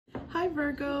Hi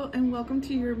Virgo, and welcome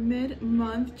to your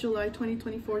mid-month July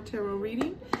 2024 tarot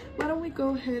reading. Why don't we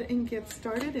go ahead and get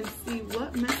started and see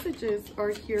what messages are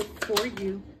here for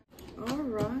you. All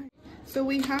right, so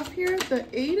we have here the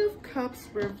Eight of Cups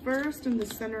reversed in the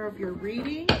center of your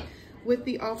reading with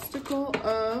the obstacle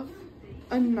of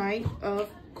a Knight of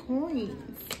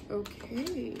Coins.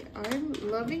 Okay, I'm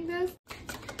loving this.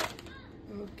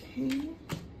 Okay.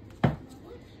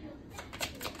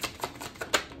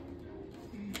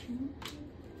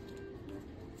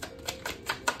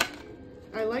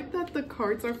 I like that the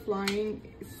cards are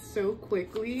flying so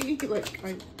quickly.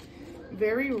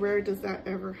 Very rare does that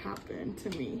ever happen to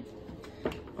me.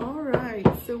 All right,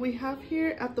 so we have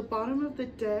here at the bottom of the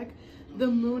deck, the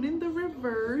Moon in the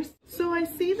reverse. So I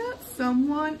see that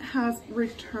someone has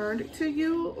returned to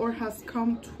you or has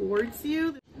come towards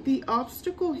you. The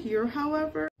obstacle here,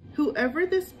 however, whoever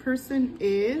this person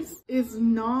is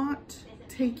not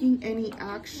taking any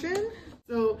action.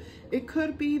 So it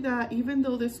could be that even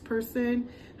though this person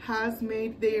has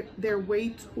made their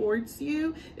way towards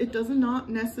you, it does not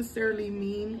necessarily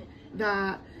mean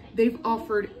that they've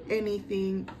offered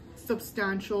anything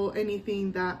substantial,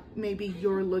 anything that maybe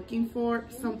you're looking for,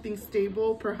 something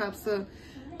stable, perhaps a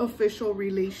official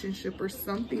relationship or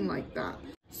something like that.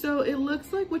 So it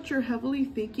looks like what you're heavily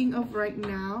thinking of right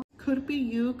now could be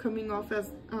you coming off as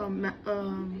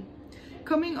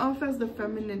the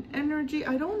feminine energy.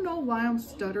 I don't know why I'm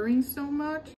stuttering so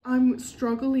much. I'm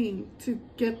struggling to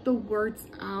get the words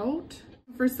out.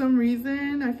 For some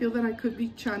reason, I feel that I could be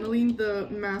channeling the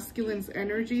masculine's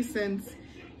energy since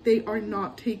they are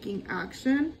not taking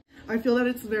action. I feel that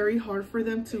it's very hard for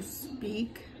them to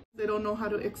speak. They don't know how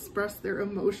to express their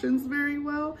emotions very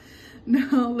well.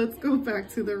 Now, let's go back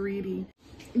to the reading.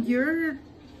 You're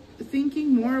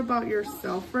thinking more about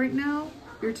yourself right now.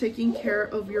 You're taking care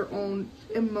of your own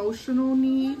emotional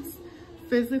needs,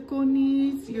 physical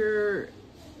needs. You're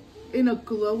in a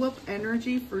glow up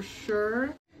energy for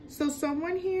sure. So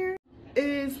someone here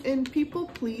is in people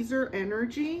pleaser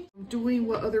energy, doing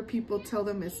what other people tell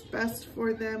them is best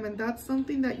for them. And that's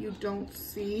something that you don't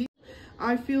see.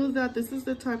 I feel that this is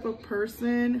the type of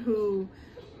person who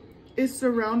is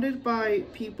surrounded by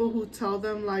people who tell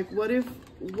them like, what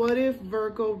if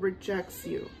Virgo rejects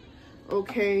you?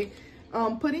 Okay.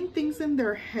 Putting things in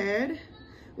their head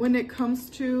when it comes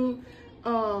to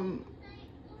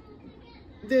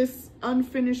this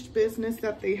unfinished business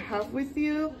that they have with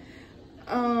you.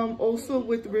 Also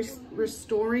with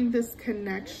restoring this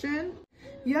connection.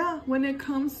 Yeah, when it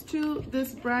comes to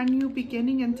this brand new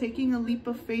beginning and taking a leap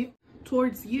of faith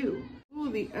towards you. Ooh,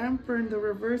 the Emperor in the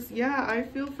reverse. Yeah, I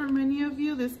feel for many of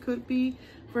you, this could be,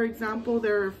 for example,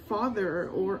 their father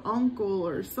or uncle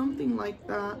or something like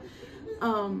that.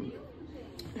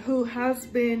 Who has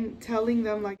been telling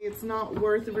them like it's not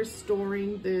worth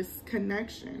restoring this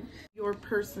connection. Your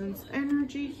person's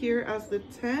energy here as the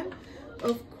 10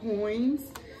 of Coins.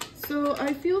 So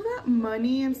I feel that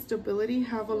money and stability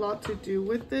have a lot to do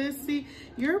with this. See,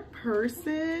 your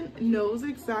person knows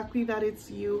exactly that it's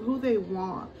you who they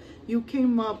want. You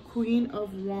came up Queen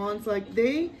of Wands, like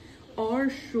they are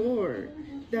sure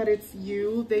that it's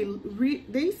you.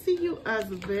 They see you as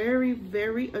very,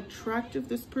 very attractive.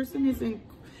 This person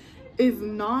is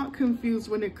not confused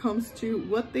when it comes to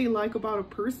what they like about a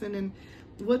person, and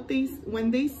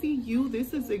when they see you,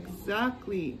 this is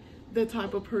exactly the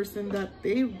type of person that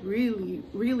they really,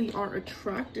 really are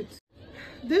attracted to.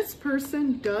 This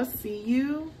person does see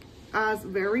you as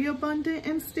very abundant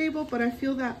and stable, but I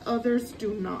feel that others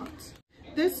do not.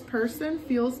 This person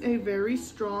feels a very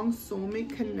strong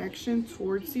soulmate connection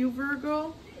towards you,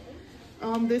 Virgo.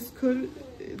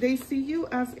 They see you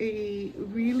as a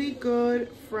really good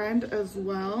friend as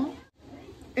well.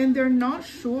 And they're not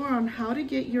sure on how to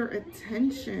get your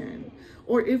attention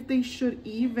or if they should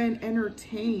even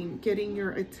entertain getting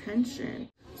your attention.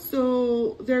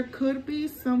 So there could be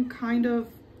some kind of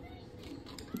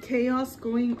chaos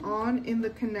going on in the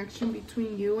connection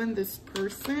between you and this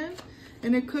person.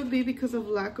 And it could be because of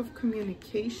lack of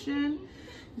communication.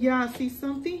 Yeah, see,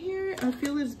 something here I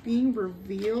feel is being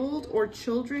revealed, or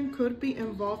children could be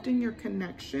involved in your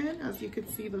connection, as you could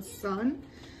see the sun.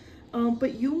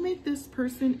 But you make this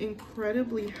person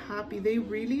incredibly happy. They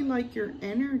really like your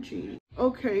energy.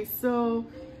 Okay, so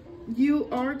you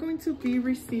are going to be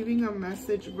receiving a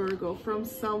message, Virgo, from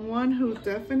someone who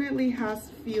definitely has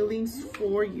feelings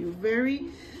for you. Very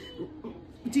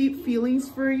deep feelings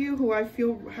for you, who I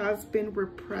feel has been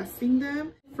repressing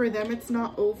them. For them, it's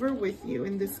not over with you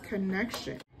in this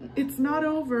connection. It's not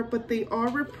over, but they are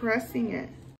repressing it.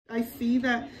 I see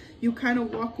that you kind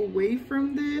of walk away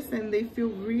from this and they feel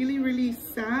really, really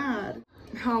sad.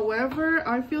 However,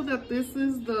 I feel that this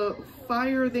is the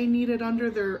fire they needed under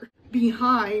their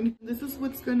behind. This is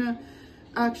what's gonna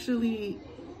actually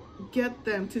get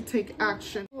them to take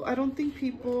action. I don't think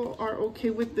people are okay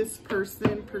with this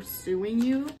person pursuing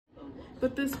you,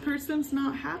 but this person's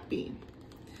not happy.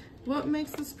 What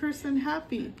makes this person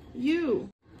happy? You.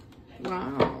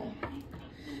 Wow.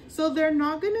 So they're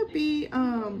not going to be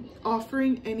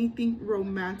offering anything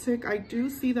romantic. I do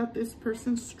see that this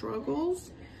person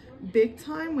struggles big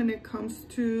time when it comes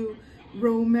to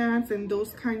romance and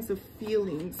those kinds of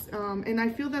feelings. And I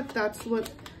feel that that's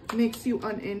what makes you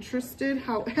uninterested.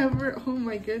 However, oh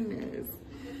my goodness,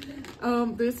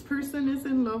 this person is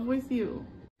in love with you.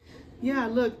 Yeah,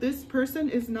 look, this person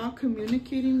is not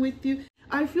communicating with you.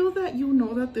 I feel that you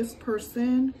know that this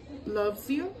person loves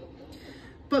you,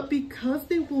 but because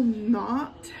they will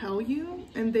not tell you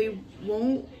and they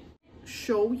won't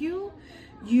show you,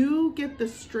 you get the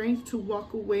strength to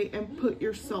walk away and put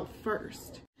yourself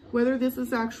first. Whether this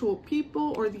is actual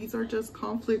people or these are just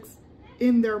conflicts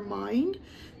in their mind,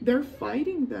 they're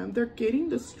fighting them. They're getting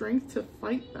the strength to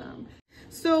fight them.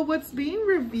 So what's being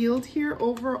revealed here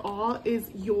overall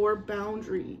is your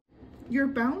boundary. Your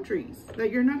boundaries,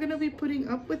 that you're not going to be putting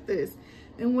up with this,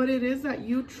 and what it is that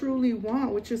you truly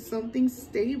want, which is something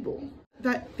stable.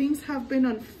 That things have been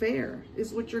unfair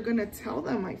is what you're going to tell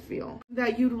them, I feel.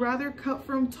 That you'd rather cut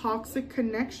from toxic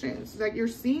connections, that you're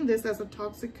seeing this as a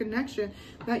toxic connection,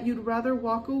 that you'd rather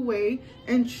walk away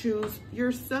and choose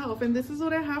yourself. And this is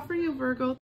what I have for you, Virgo.